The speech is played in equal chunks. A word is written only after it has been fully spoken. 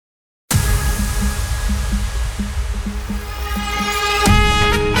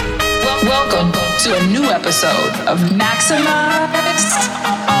Welcome to a new episode of Maxximize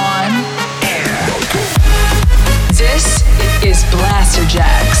On Air. This is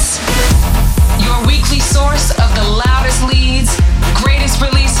Blasterjaxx, your weekly source of the loudest leads, greatest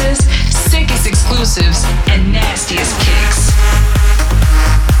releases, sickest exclusives, and nastiest kicks.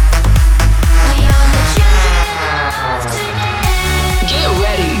 Get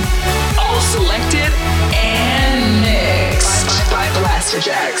ready, all selected and mixed by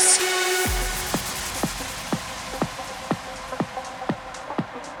Blasterjaxx.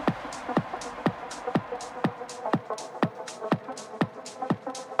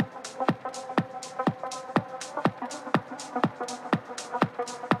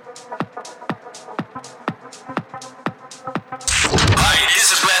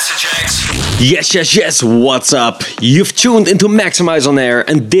 Yes, what's up? You've tuned into Maxximize On Air,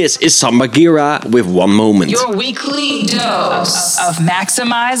 and this is Sambagira with One Moment. Your weekly dose of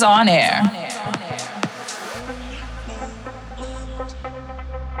Maxximize On Air.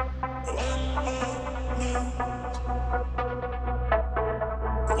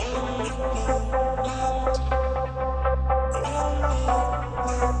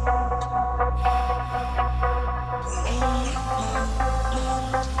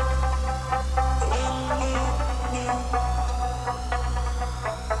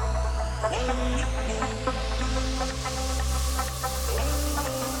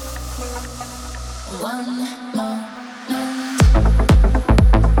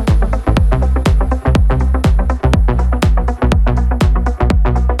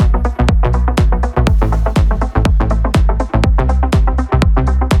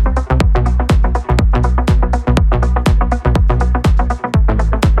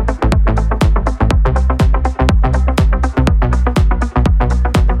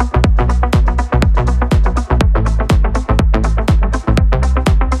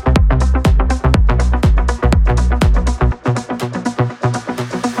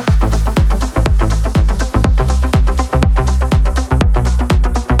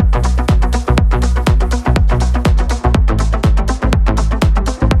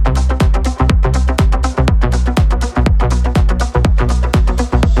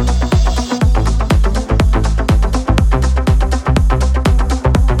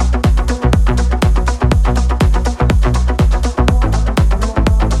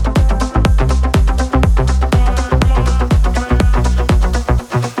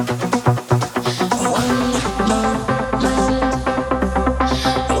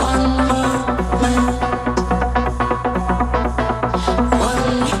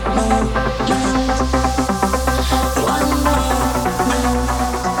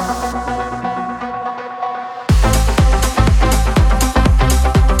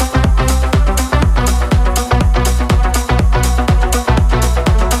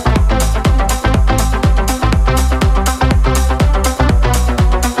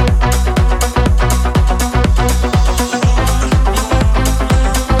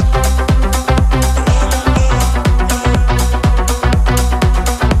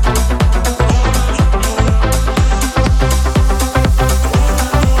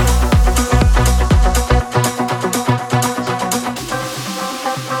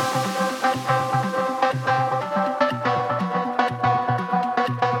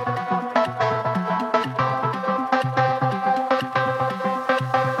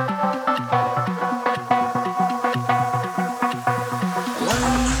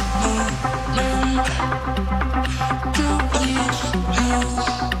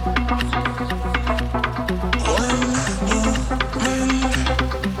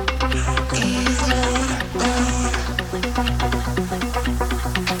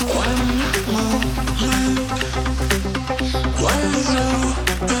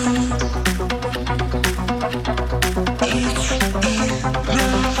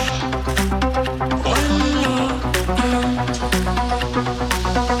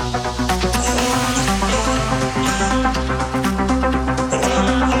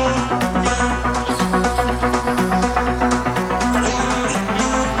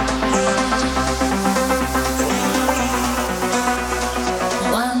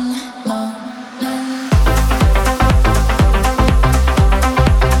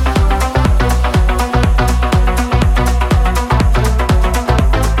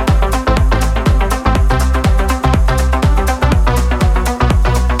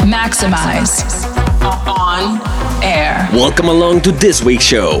 Maxximize On Air. Welcome along to this week's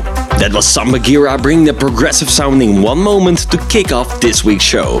show. That was Samba Gira bringing the progressive sounding One Moment to kick off this week's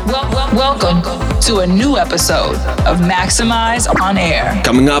show. Welcome to a new episode of Maxximize On Air.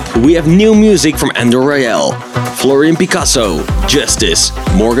 Coming up, we have new music from Andrew Rayel, Florian Picasso, Justice,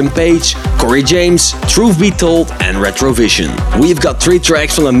 Morgan Page, Corey James, Truth Be Told, and Retrovision. We've got 3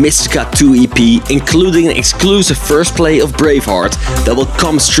 tracks from the Mystica 2 EP, including an exclusive first play of Braveheart that will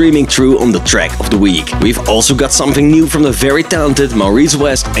come streaming through on the track of the week. We've also got something new from the very talented Maurice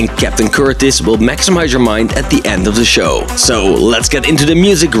West, and Captain Curtis will maximize your mind at the end of the show. So let's get into the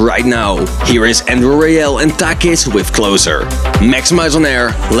music right now. Here is Andrew Rayel and Takis with Closer. Maxximize On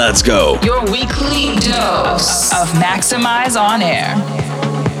Air, let's go. Your weekly dose of Maxximize On Air.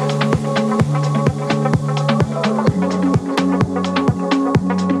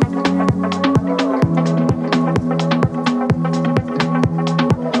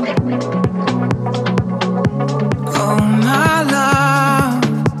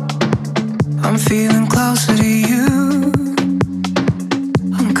 Feeling closer to you.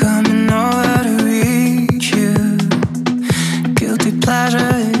 I'm coming over to reach you. Guilty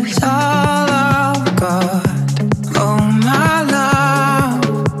pleasure is all I've got. Oh my love,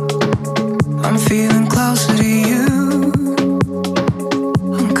 I'm feeling closer to you.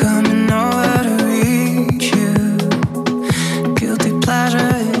 I'm coming over to reach you. Guilty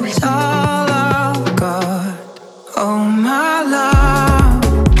pleasure is all I've got. Oh my love,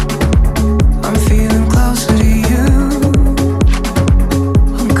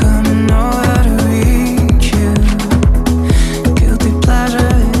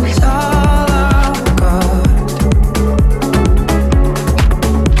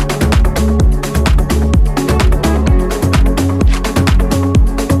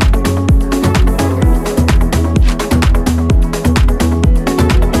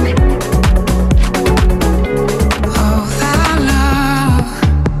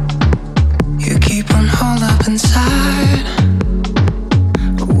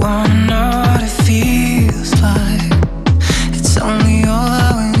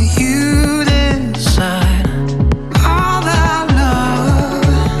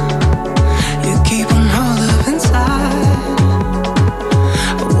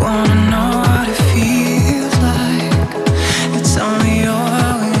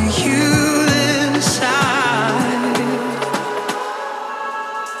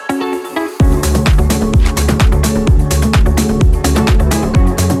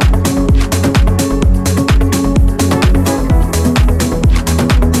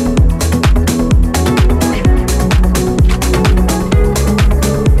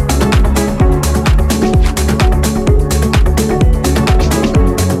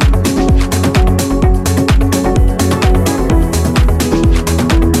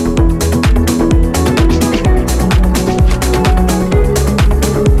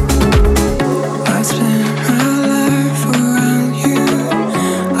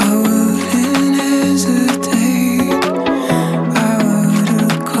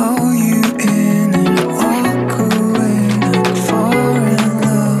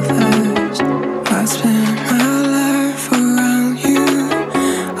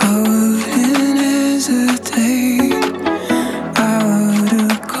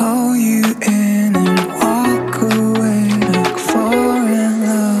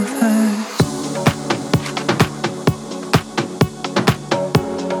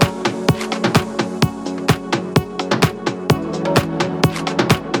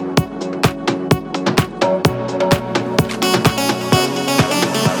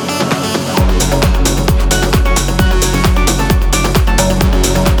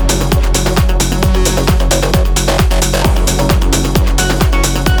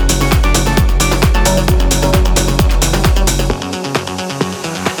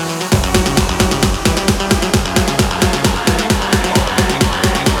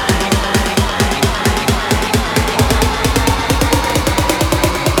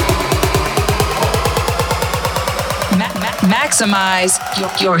 Maximize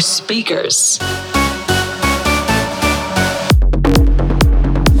your speakers.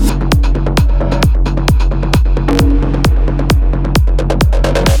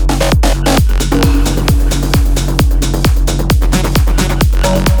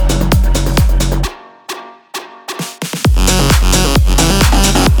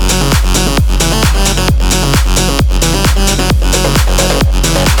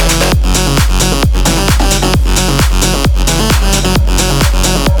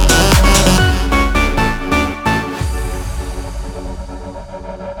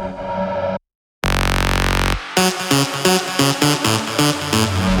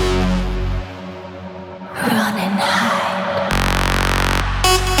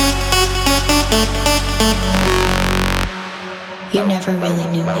 You never really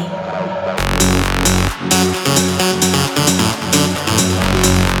knew me.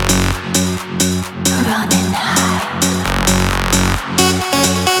 Running high.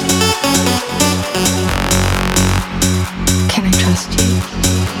 Can I trust you?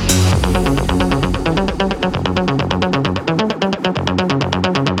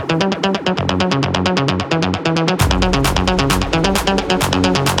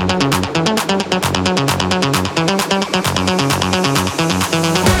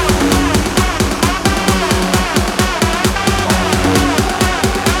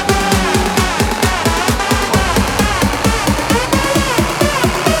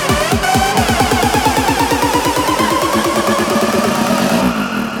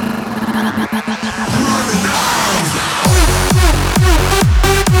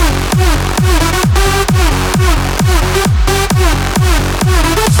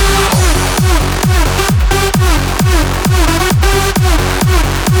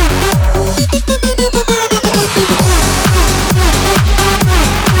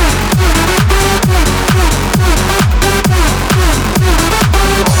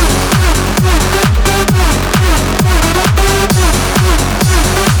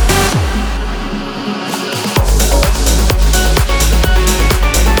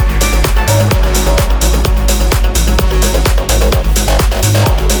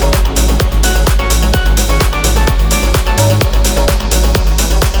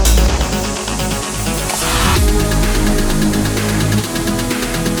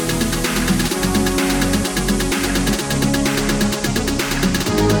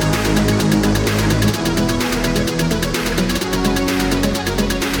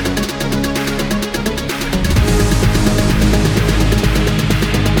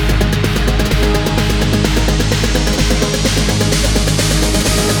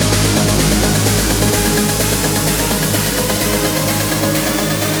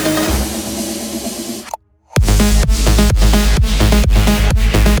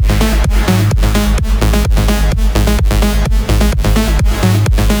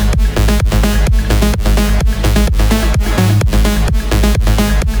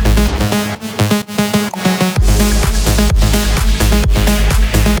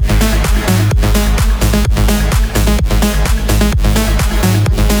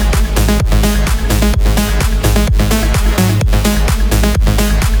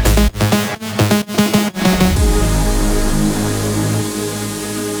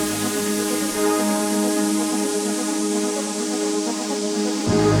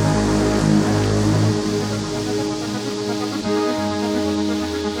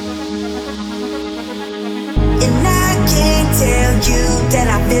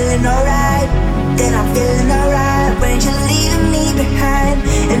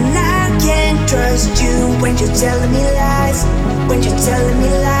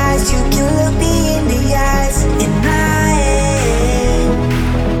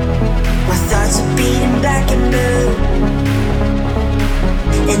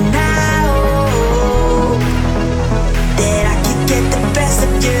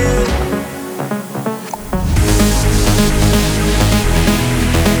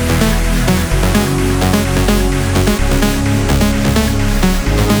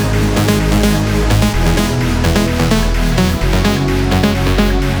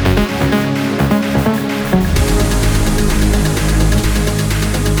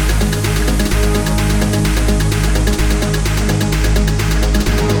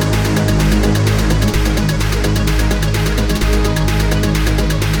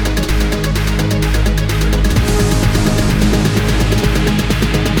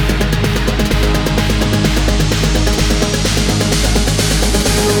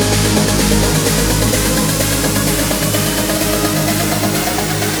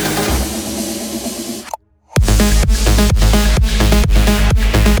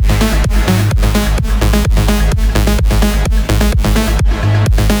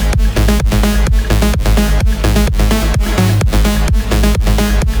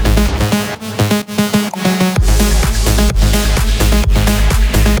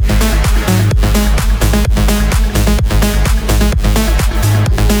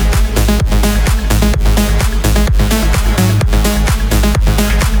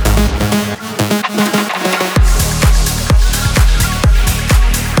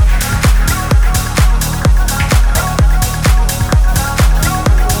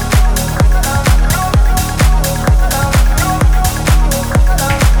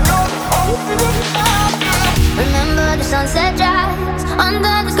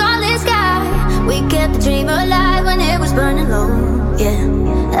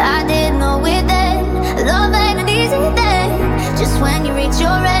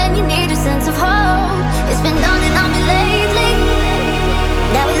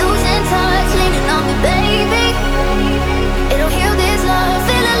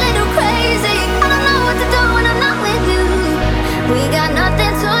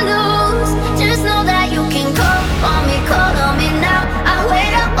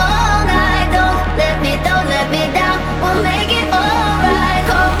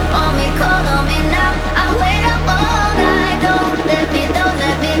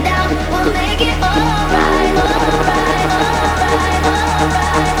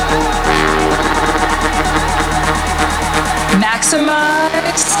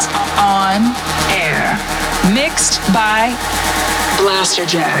 Maxximize On Air. Mixed by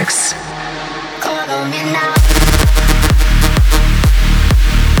Blasterjaxx. Call on me now.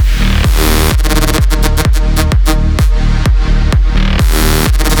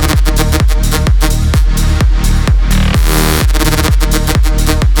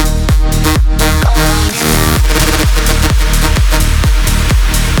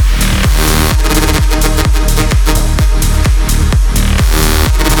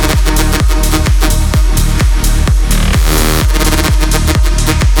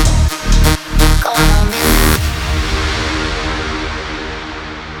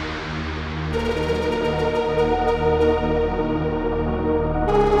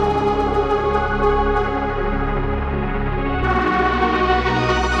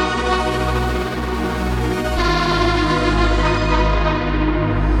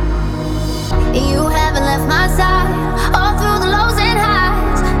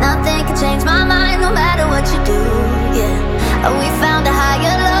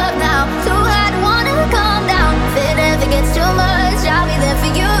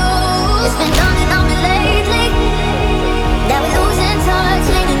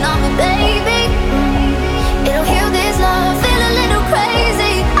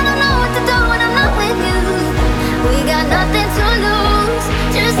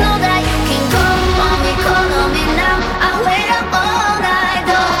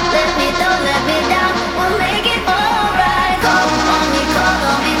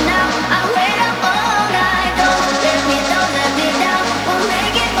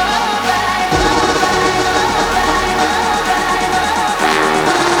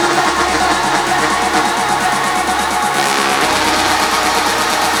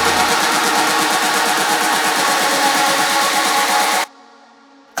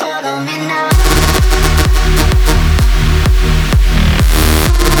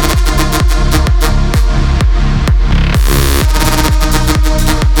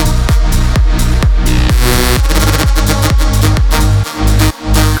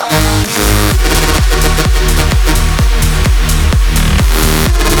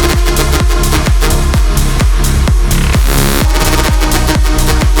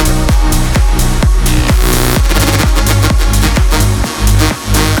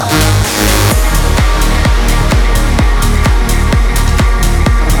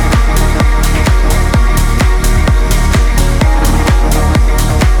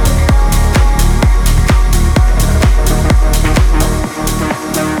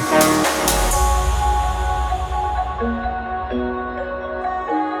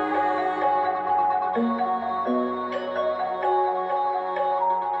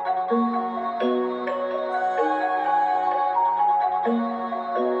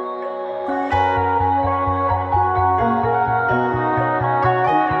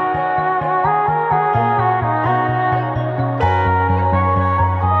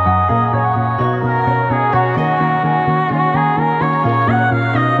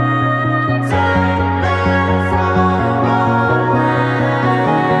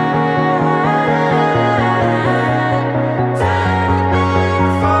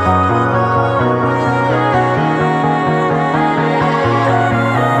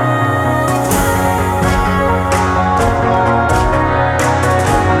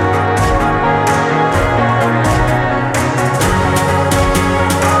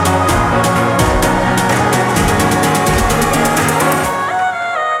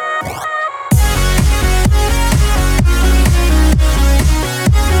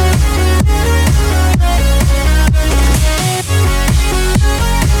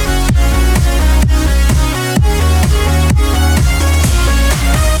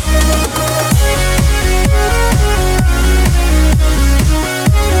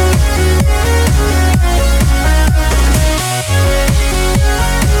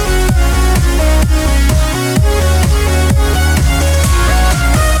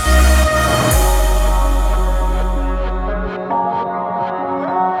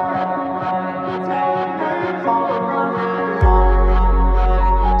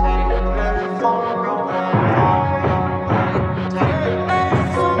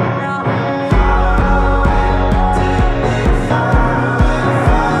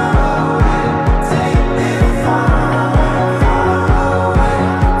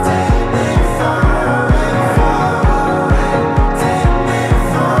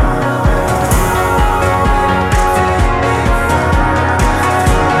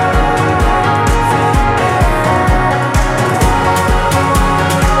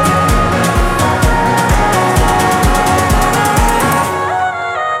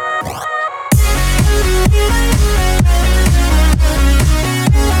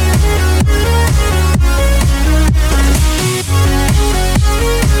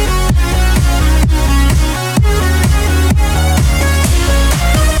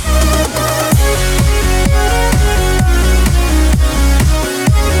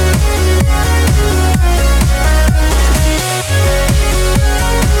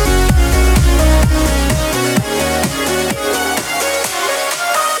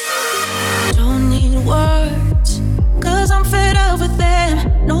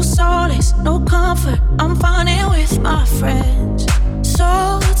 friends.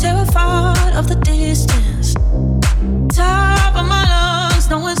 So terrified of the distance. Top of my lungs,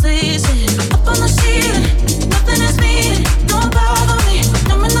 no one's listening. Up on the ceiling, nothing is needed. Don't bother me,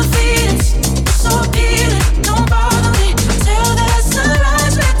 numbing the feelings. It's so appealing, don't bother me. Till the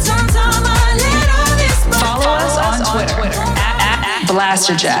sunrise returns on my little this. Follow us on Twitter at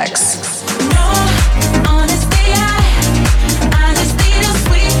Blasterjaxx.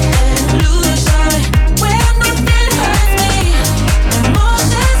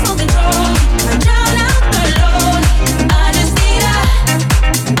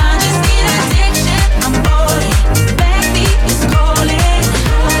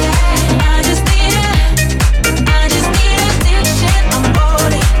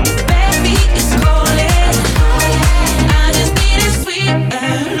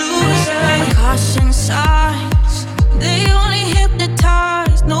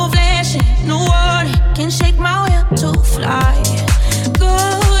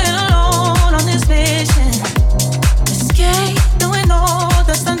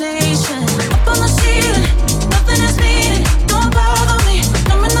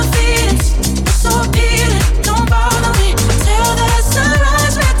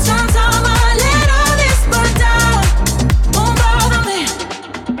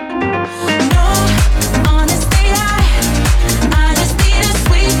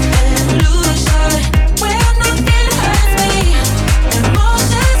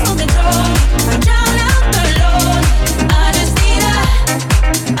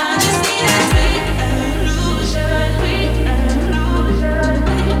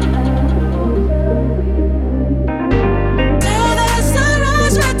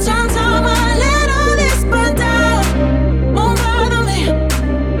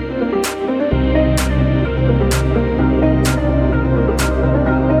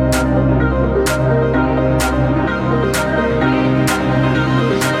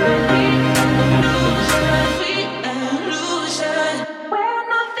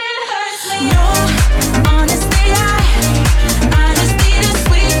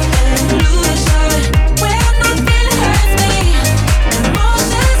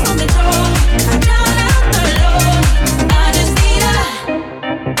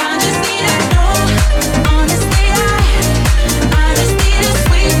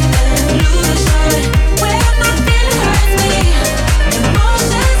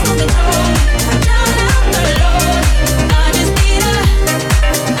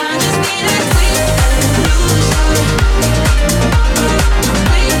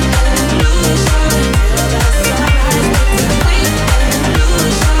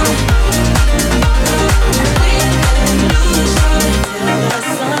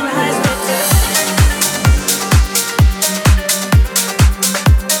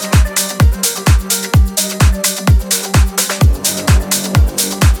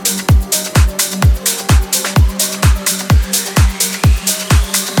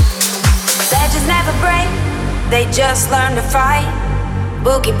 Just learn to fight.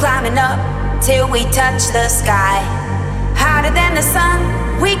 We'll keep climbing up till we touch the sky. Hotter than the sun,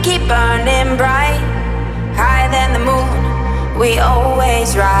 we keep burning bright. Higher than the moon, we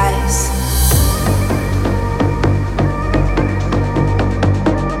always rise.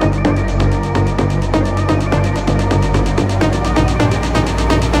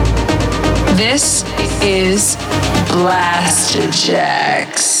 This is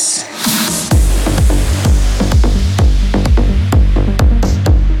Blasterjaxx.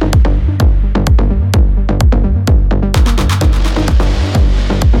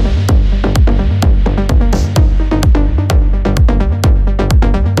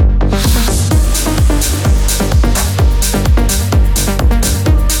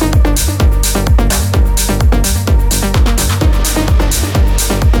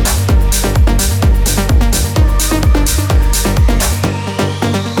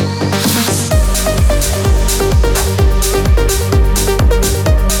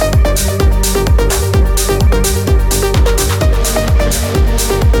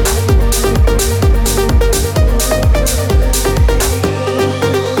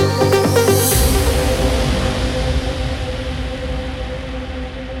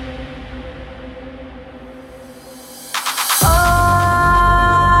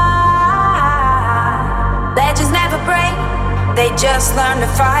 Just learn to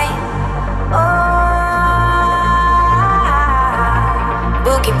fight.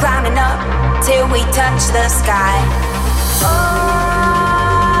 We'll keep climbing up till we touch the sky.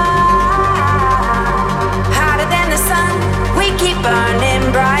 Hotter than the sun, we keep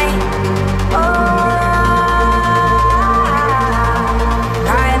burning bright.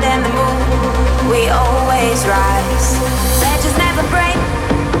 Higher than the moon, we always rise.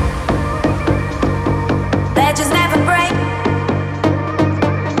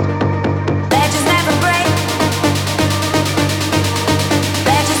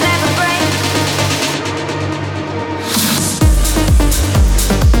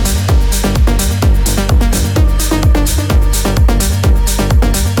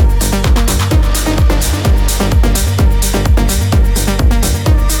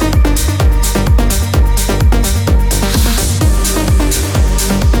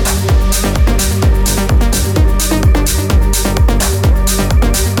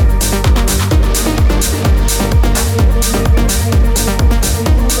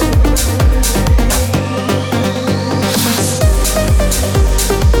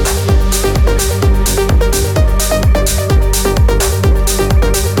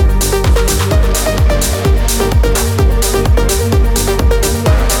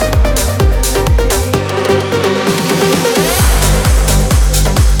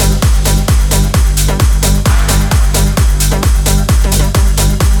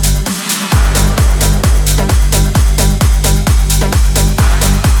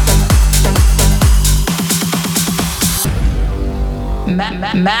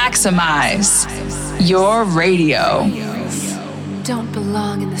 Maxximize your radio. Don't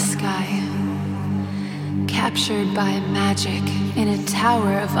belong in the sky. Captured by magic in a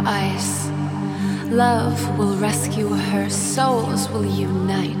tower of ice. Love will rescue her, souls will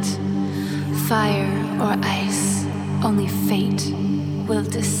unite. Fire or ice, only fate will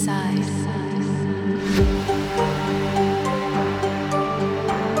decide.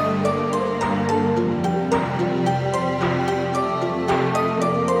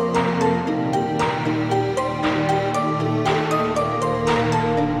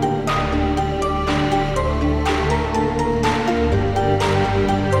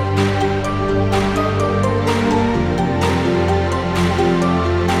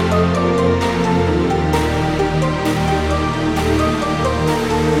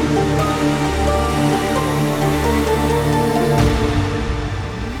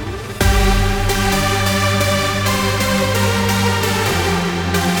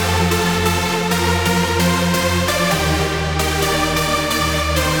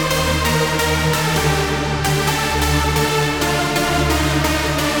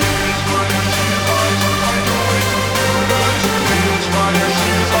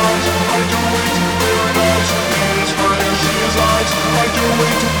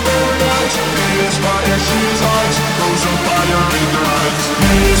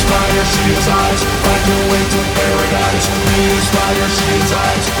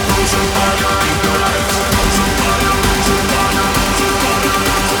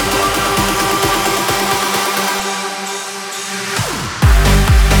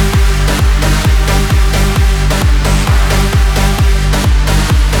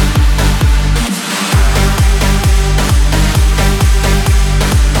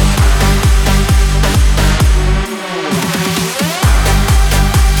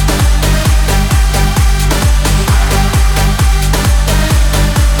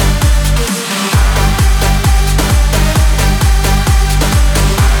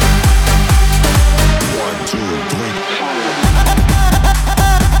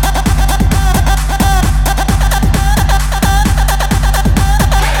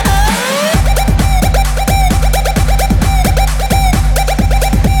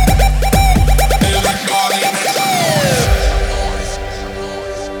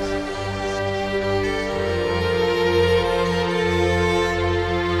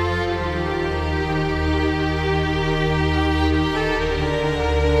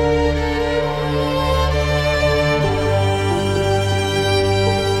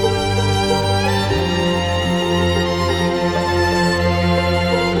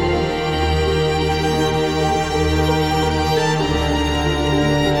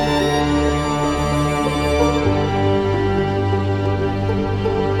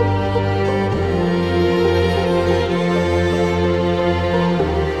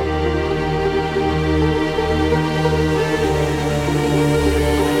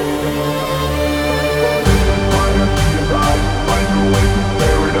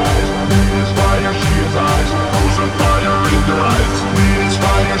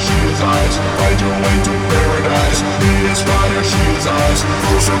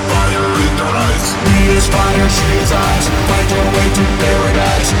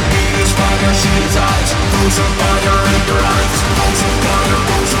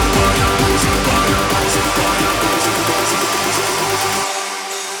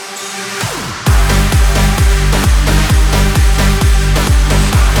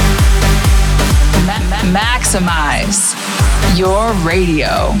 Maxximize your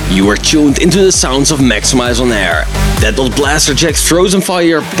radio. You are tuned into the sounds of Maxximize On Air. That was Blasterjaxx Frozen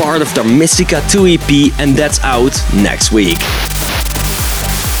Fire, part of their Mystica 2 EP, and that's out next week.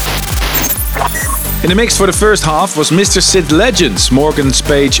 In the mix for the first half was Mr. Sid Legends, Morgan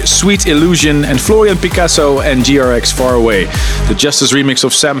Page, Sweet Illusion, and Florian Picasso and GRX Far Away. The Justice remix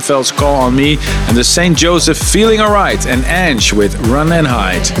of Sam Feld's Call on Me, and the St. Joseph Feeling Alright, and Ange with Run and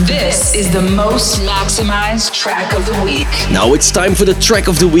Hide. This is the most maximized track of the week. Now it's time for the track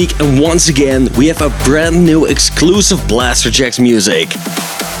of the week, and once again, we have a brand new exclusive Blasterjaxx music.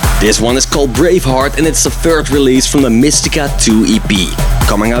 This one is called Braveheart, and it's the third release from the Mystica 2 EP,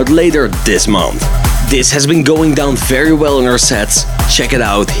 coming out later this month. This has been going down very well in our sets. Check it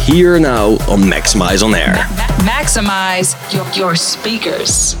out here now on Maxximize On Air. Maxximize your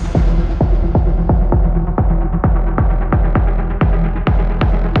speakers.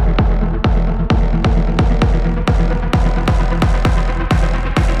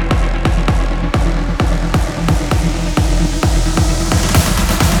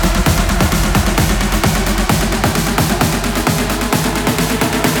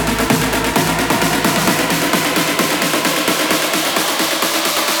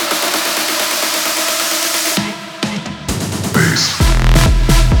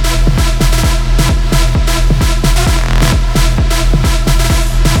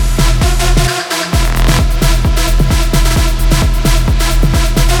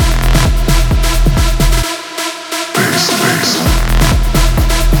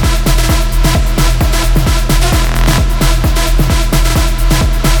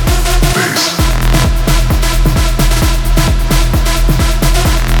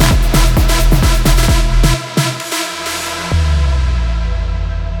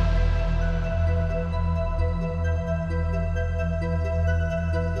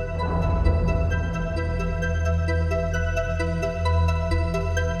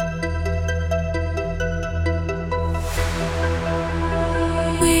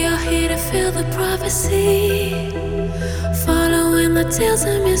 here to fill the prophecy, following the tales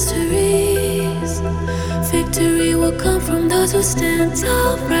and mysteries. Victory will come from those who stand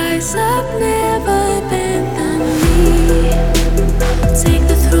tall. Rise up, never bend the knee. Take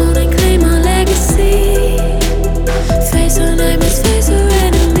the throne and claim our legacy. Face our nightmares, face our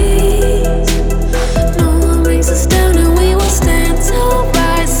enemies. No one brings us down and we will stand tall.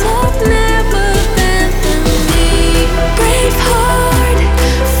 Rise up, never bend the knee. Brave heart,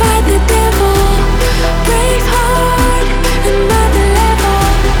 fight the devil. Brave heart, another level.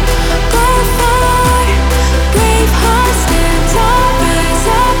 Go far, brave heart, stand tall. Rise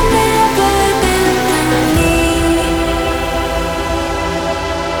up, never bend the knee.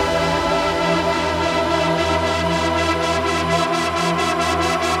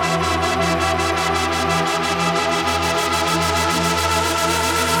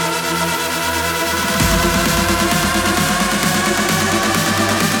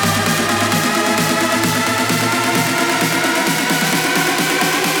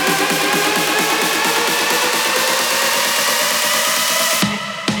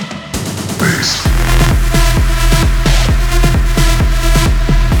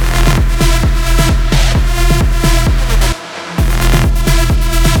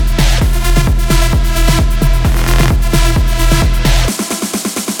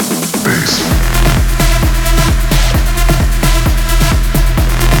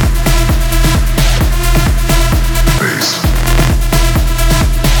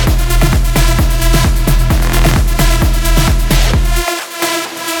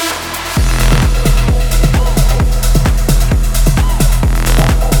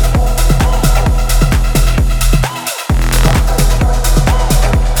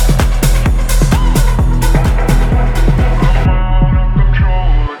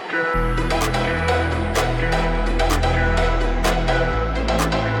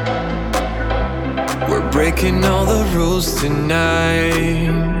 Breaking all the rules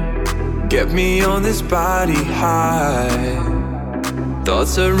tonight. Get me on this body high.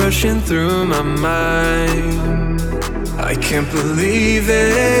 Thoughts are rushing through my mind. I can't believe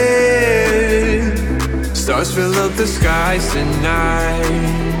it. Stars fill up the skies tonight.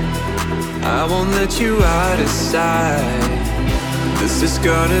 I won't let you out of sight. This is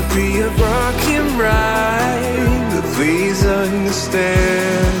gonna be a rockin' ride. But please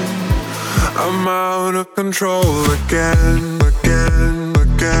understand, I'm out of control again, again,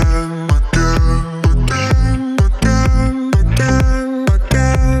 again.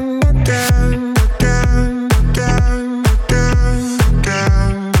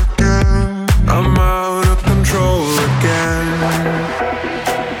 I'm out of control again.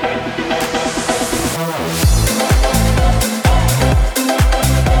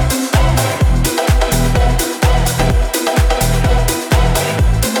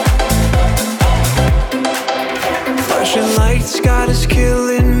 Flashing lights got us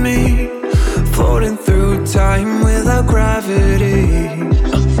killing me, floating through time without gravity.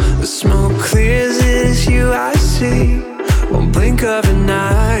 The smoke clears, it is you I see. One blink of an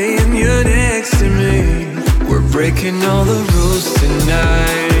eye and you're next to me. We're breaking all the rules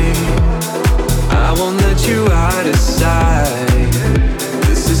tonight. I won't let you out of sight.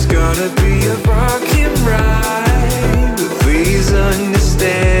 This is gonna be a rockin' ride. But please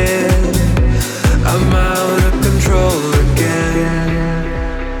understand, I'm out of control again.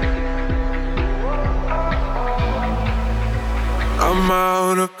 I'm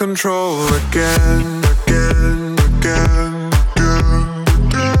out of control again, again, again.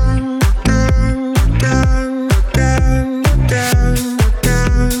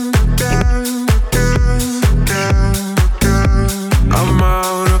 I'm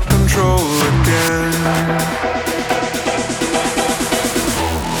out of control again.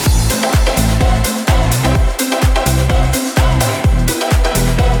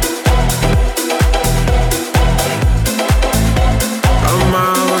 I'm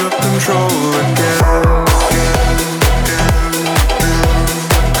out of control again.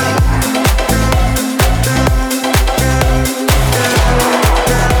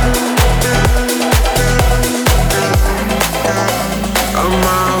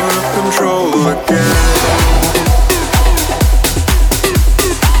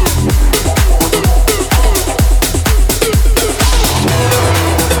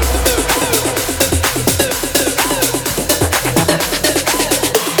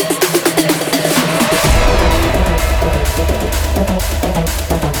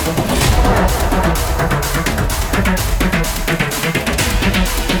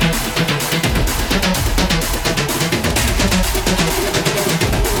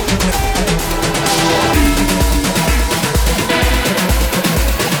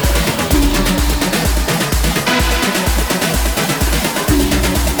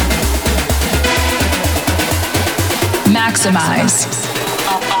 Maxximize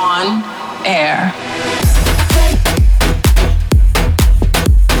On Air.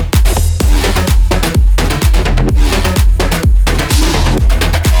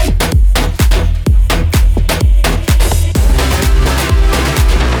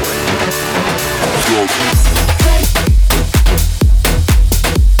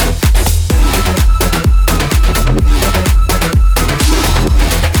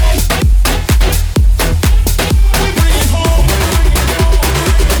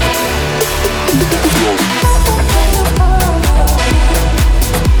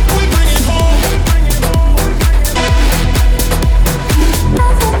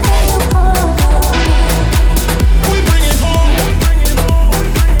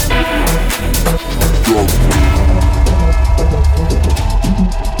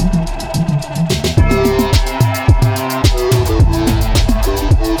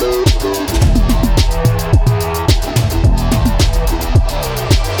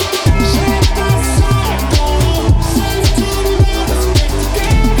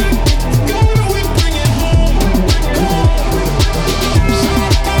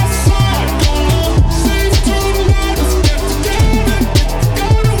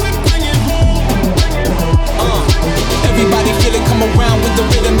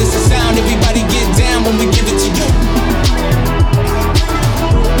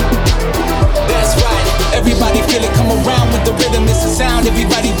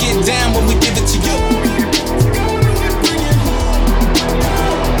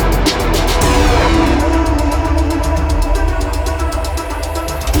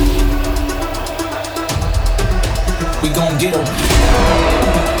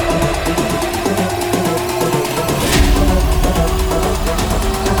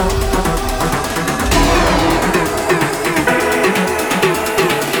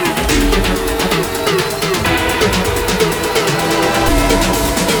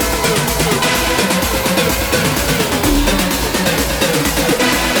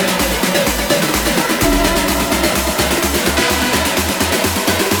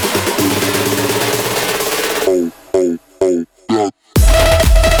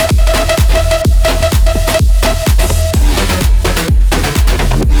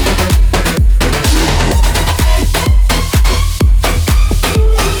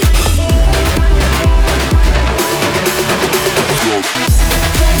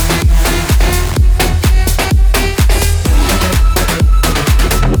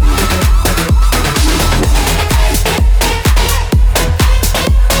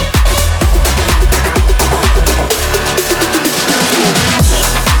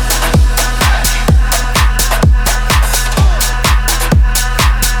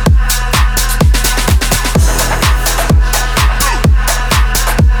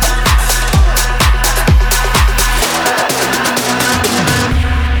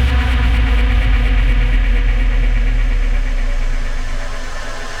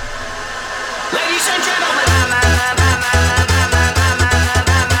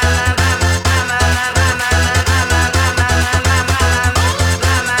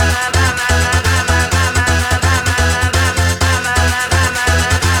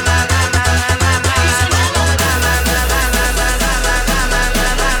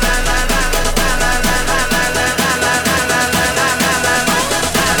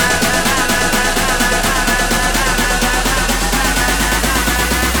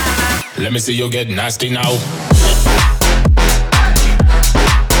 Let me see you get nasty now.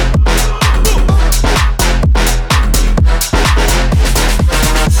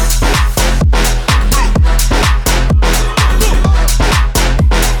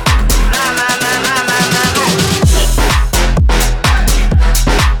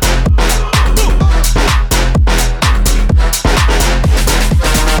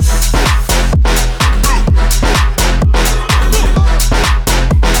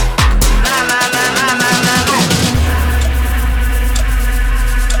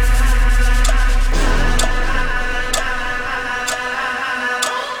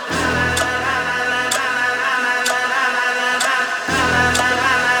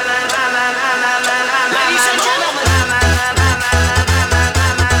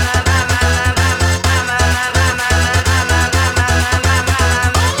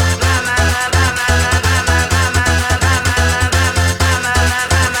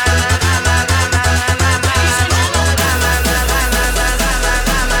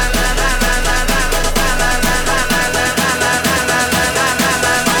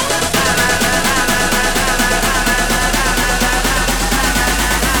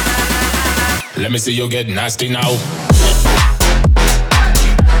 Let me see you get nasty now.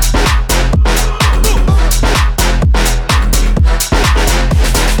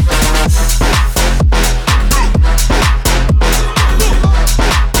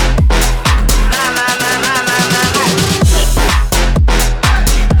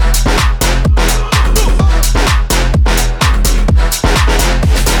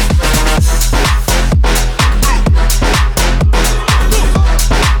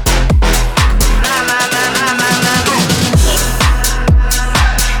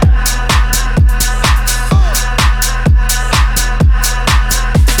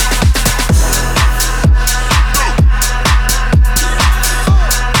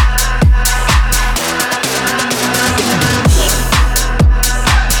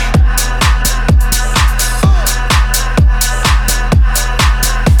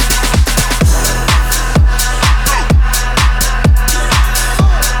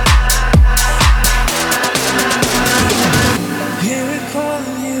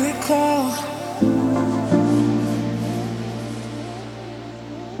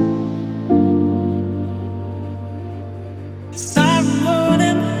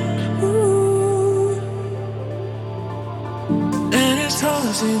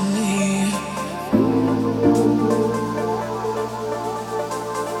 see me.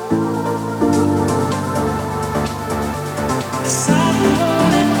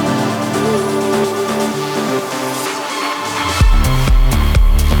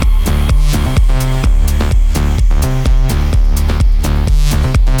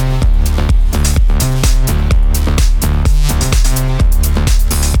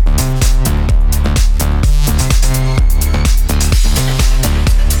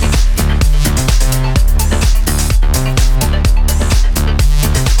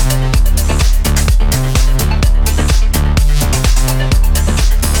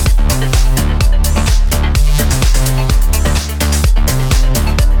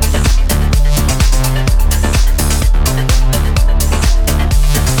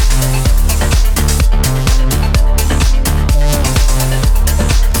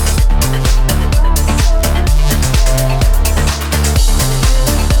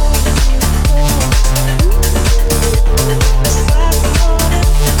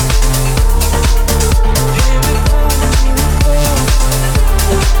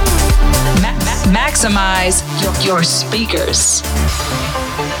 Maxximize your speakers.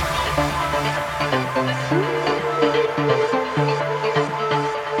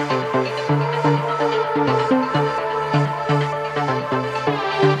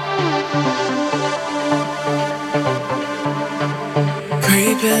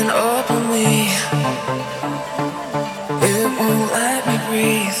 Creeping up on me, it won't let me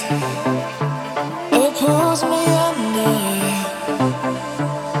breathe. It pulls me under,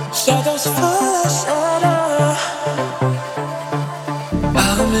 shadows full of shadow.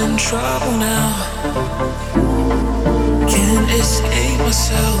 I'm in trouble now, can't escape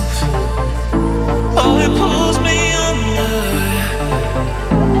myself. Oh, it pulls me under,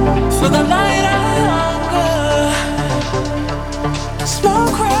 for the light I hunger.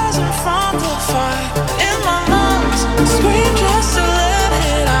 Smoke rising from the fire in my lungs, scream just to let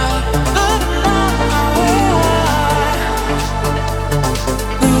it out. But I'm on my way,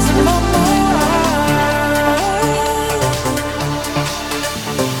 losing my mind.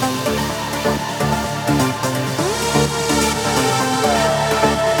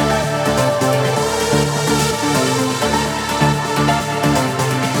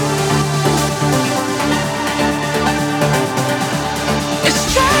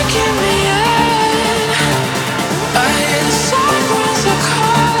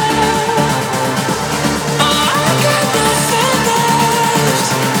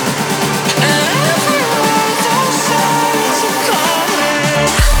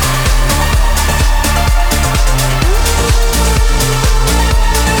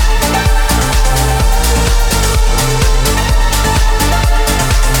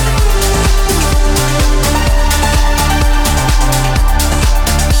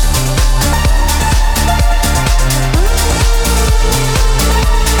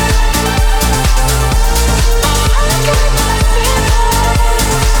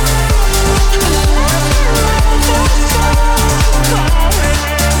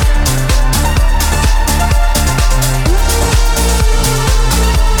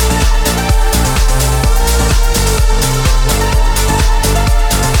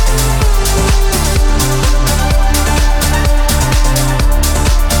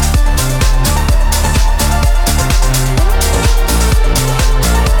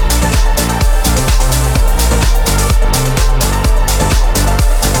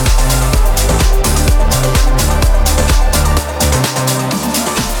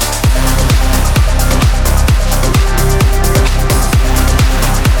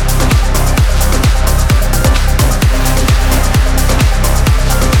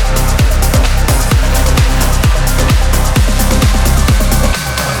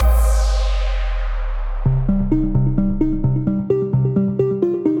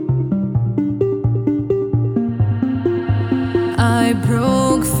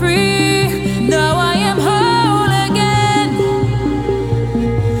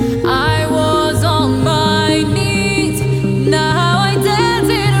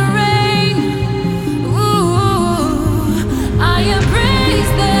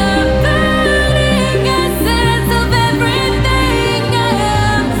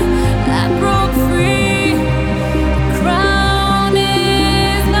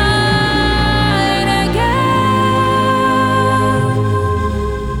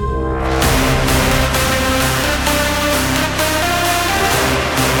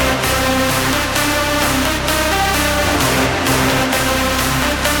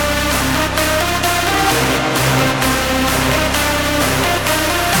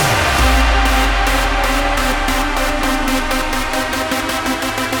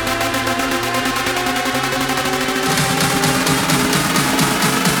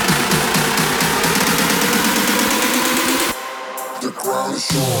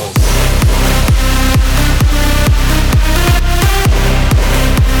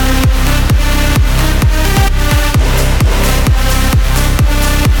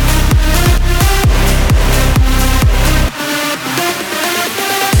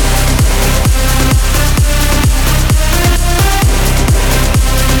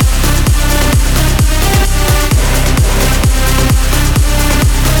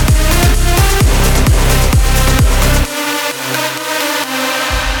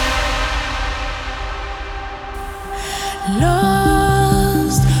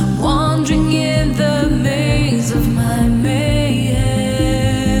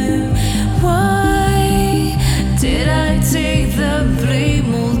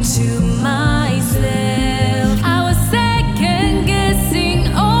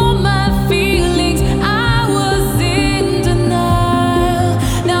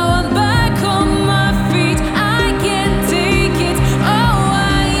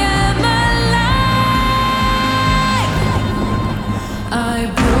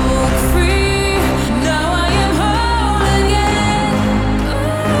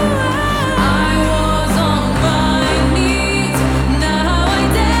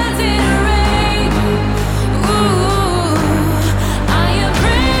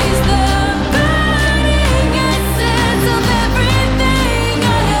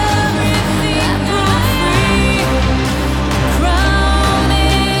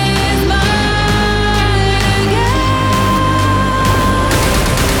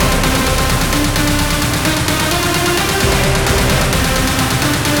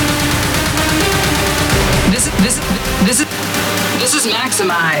 This is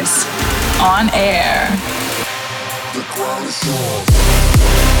Maxximize On Air. The ground is yours.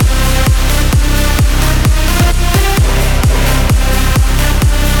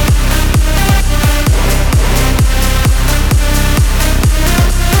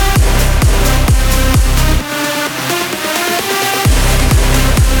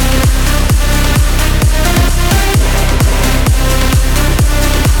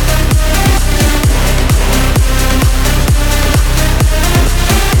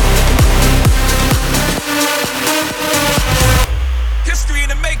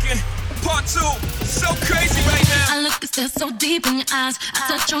 So deep in your eyes, I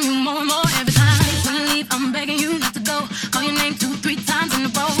touch on you more and more every time. When you leave, I'm begging you not to go. Call your name 2-3 times in a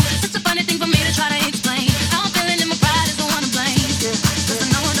row. It's a funny thing for me to try to explain. How I'm feeling and my pride is the one to blame. Cause I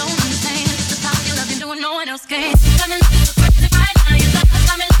know I don't understand. Just how you love you doing no one else can. Coming so crazy right now, you touch.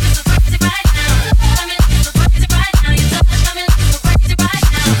 Coming so crazy right now. Coming so crazy right now, you touch. Coming so crazy right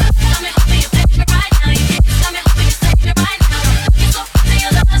now. Coming hoping you take me right now. You kiss. Coming hoping you save me right now. Looking so crazy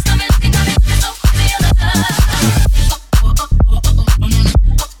your love. Coming looking so crazy your love.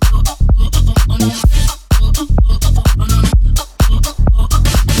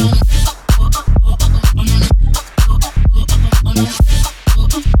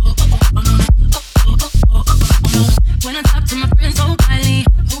 When I talk to my friends so quietly,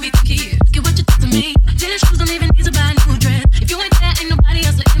 who we think he is? Get what you do to me. Tennis shoes don't even need to buy a new dress. If you ain't there, ain't nobody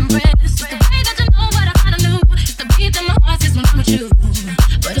else to impress. It's the way that you know what I gotta do. It's the beat that my heart says when I'm with you.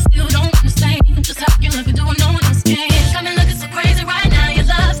 But I still don't understand just how you love me doing no one else can. Got me looking so crazy right now. Your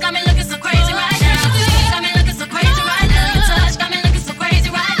love's got me looking so crazy right now. Got me looking so crazy right now. Your touch got me looking so crazy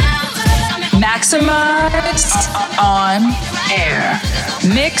right now. Maxximize On Air.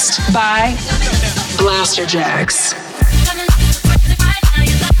 Mixed by Blasterjaxx.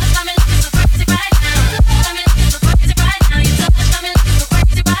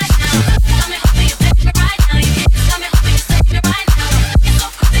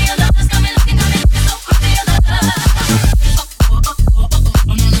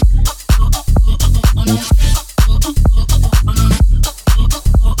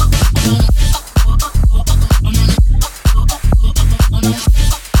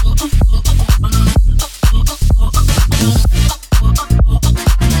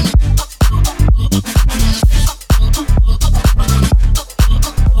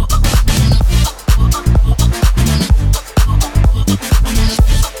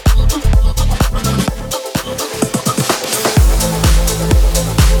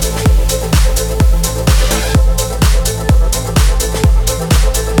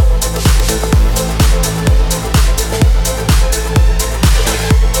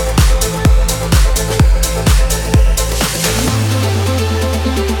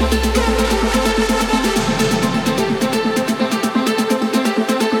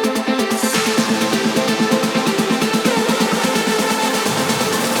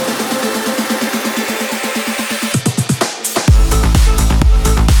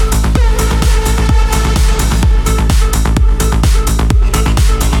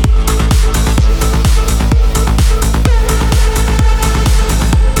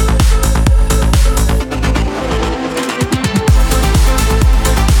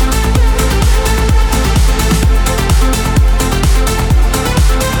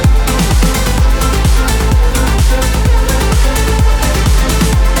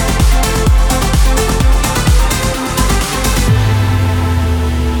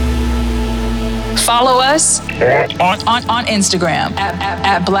 on Instagram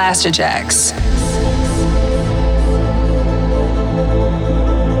at Blasterjaxx.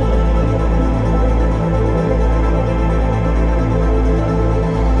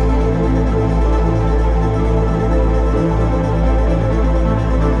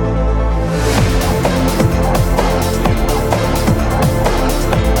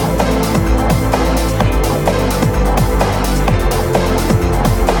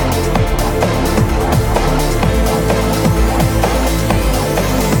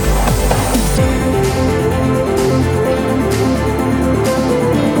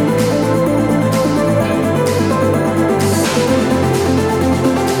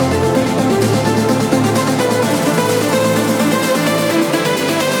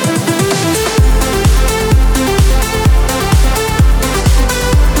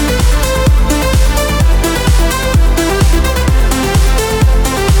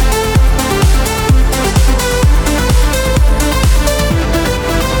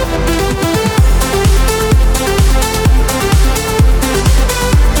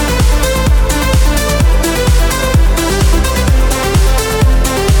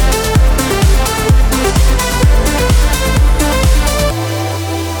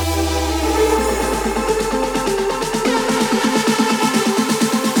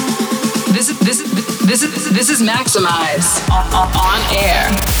 This is Maxximize on Air.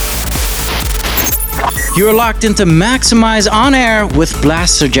 You're locked into Maxximize On Air with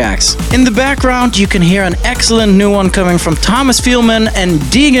Blasterjaxx. In the background, you can hear an excellent new one coming from Thomas Fielman and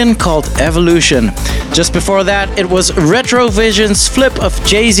Deegan called Evolution. Just before that, it was Retrovision's flip of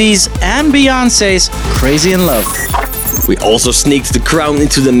Jay-Z's and Beyoncé's Crazy in Love. We also sneaked The Crown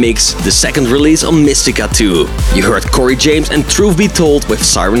into the mix, the second release on Mystica 2. You heard Corey James and Truth Be Told with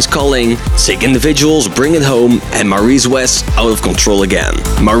Sirens Calling, Sick Individuals, Bring It Home, and Maurice West, Out of Control Again.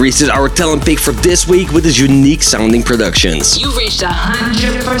 Maurice is our talent pick for this week with his unique sounding productions. You reached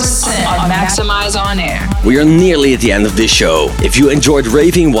 100% on Maxximize On Air. We are nearly at the end of this show. If you enjoyed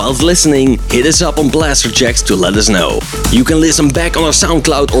raving whilst listening, hit us up on Blasterjaxx to let us know. You can listen back on our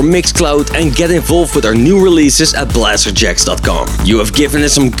SoundCloud or Mixcloud and get involved with our new releases at Blasterjaxx.com. You have given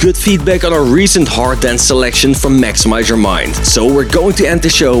us some good feedback on our recent hard dance selection from Maxximize Your Mind, so we're going to end the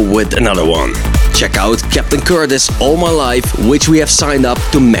show with another one. Check out Captain Curtis, All My Life, which we have signed up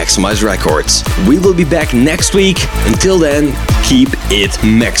to Maxximize Records. We will be back next week. Until then, keep it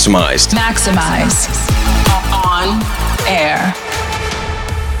maximized. Maxximize on Air.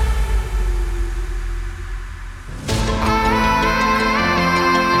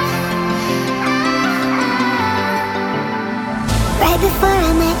 Right before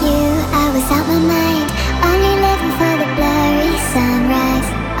I met you, I was out my mind, only living for the blurry sunrise.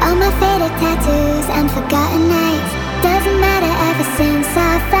 All my faded tattoos and forgotten nights. Doesn't matter ever since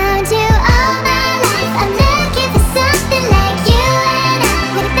I found you. All my life I'm looking for something like you, and I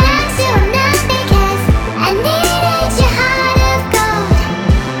without you I'm not, because I needed your heart of gold.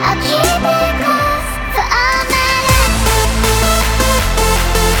 I'll keep it close for all my life.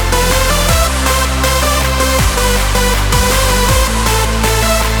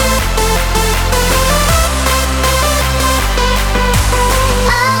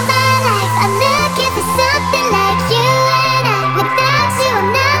 All my life I'm looking for something like you, and I without you I'm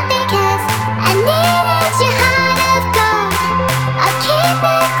not, because I needed your heart of gold. I'll keep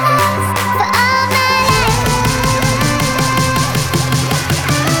it close for all my life.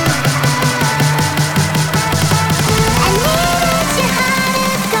 I needed your heart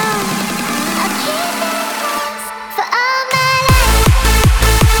of gold. I'll keep it close for all my life.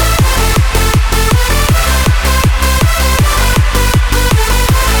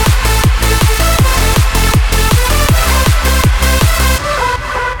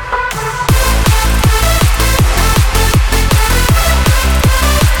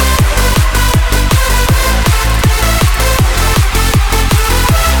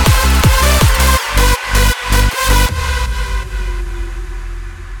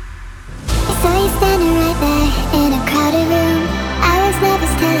 I saw you standing right there in a crowded room. I was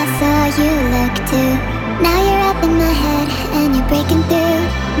nervous till I saw you look too. Now you're up in my head and you're breaking through.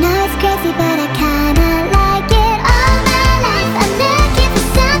 Now it's crazy but I kinda like it. All my life I'm looking for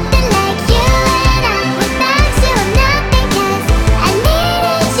something like you, and I without you I'm not, because I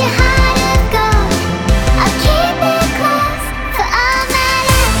needed your heart of gold. I'll keep it close for all my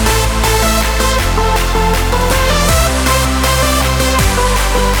life.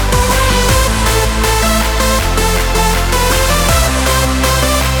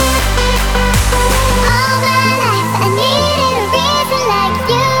 All my life I needed a reason like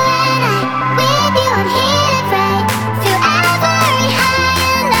you, and I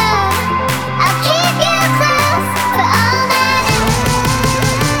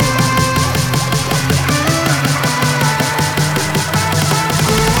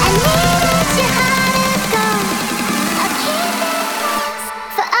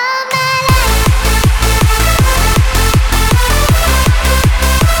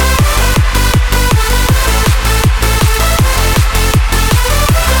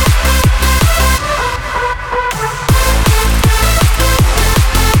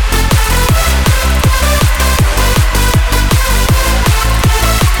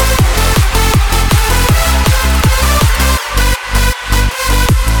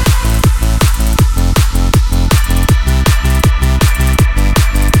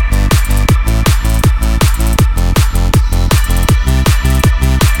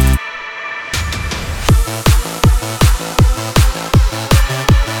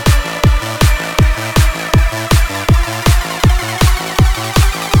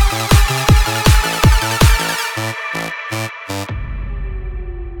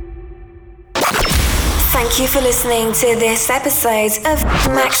Thank you for listening to this episode of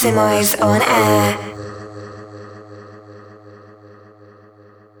Maxximize On Air.